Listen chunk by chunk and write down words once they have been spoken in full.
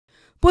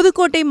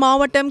புதுக்கோட்டை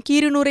மாவட்டம்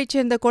கீரனூரைச்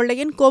சேர்ந்த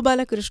கொள்ளையன்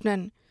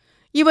கோபாலகிருஷ்ணன்.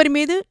 இவர்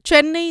மீது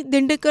சென்னை,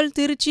 திண்டுக்கல்,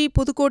 திருச்சி,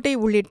 புதுக்கோட்டை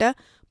உள்ளிட்ட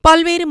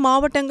பல்வேறு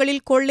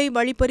மாவட்டங்களில் கொள்ளை,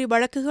 வழிப்பறி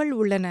வழக்குகள்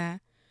உள்ளன.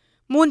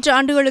 3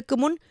 ஆண்டுகளுக்கு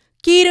முன்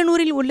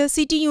கீரனூரில் உள்ள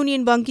சிட்டி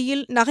யூனியன்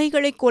வங்கியில்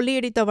நகைகளை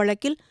கொள்ளையடித்த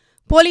வழக்கில்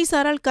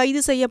போலீசாரால்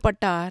கைது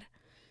செய்யப்பட்டார்.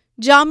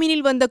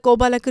 ஜாமீனில் வந்த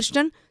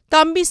கோபாலகிருஷ்ணன்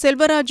தம்பி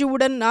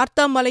செல்வராஜுவுடன்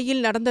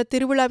நார்த்தாமலையில் நடந்த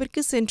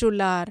திருவிழாவிற்கு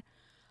சென்றுள்ளார்.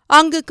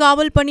 அங்கு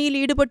காவல் பணியில்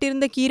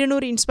ஈடுபட்டிருந்த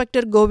கீரனூர்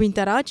இன்ஸ்பெக்டர்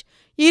கோவிந்தராஜ்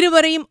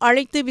இருவரையும்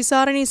அழைத்து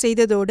விசாரணை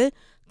செய்ததோடு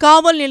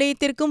காவல்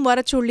நிலையத்திற்கும்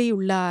வரச்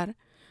சொல்லியுள்ளார்.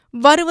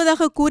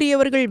 வருவதாக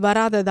கூறியவர்கள்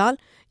வராததால்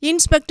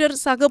இன்ஸ்பெக்டர்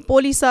சக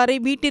போலீசாரை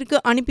வீட்டிற்கு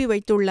அனுப்பி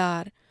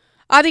வைத்துள்ளார்.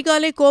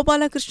 அதிகாலை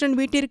கோபாலகிருஷ்ணன்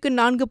வீட்டிற்கு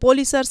 4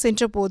 போலீசார்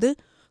சென்றபோது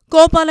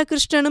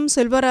கோபாலகிருஷ்ணனும்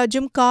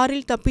செல்வராஜும்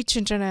காரில் தப்பிச்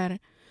சென்றனர்.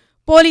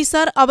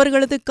 போலீசார்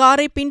அவர்களது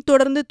காரை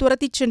பின்தொடர்ந்து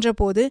துரத்திச்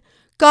சென்றபோது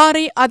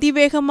காரை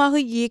அதிவேகமாக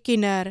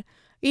இயக்கினர்.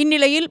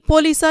 இந்நிலையில்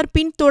போலீசார்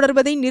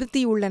பின்தொடர்வதை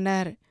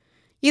நிறுத்தியுள்ளனர்.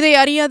 இதை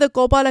அறியாத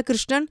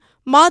கோபாலகிருஷ்ணன்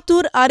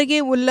மாத்தூர் அருகே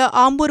உள்ள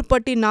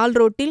ஆம்பூர்பட்டி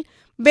 4 ரோட்டில்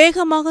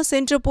வேகமாக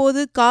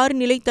சென்றபோது கார்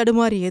நிலை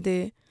தடுமாறியது.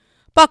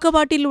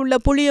 பக்கவாட்டில் உள்ள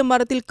புளிய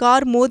மரத்தில்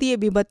கார் மோதிய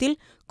விபத்தில்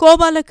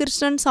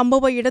கோபாலகிருஷ்ணன்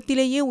சம்பவ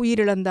இடத்திலேயே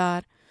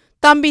உயிரிழந்தார்.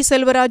 தம்பி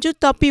செல்வராஜு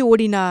தப்பி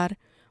ஓடினார்.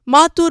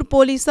 மாத்தூர்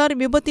போலீசார்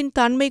விபத்தின்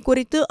தன்மை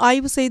குறித்து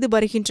ஆய்வு செய்து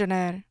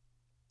வருகின்றனர்.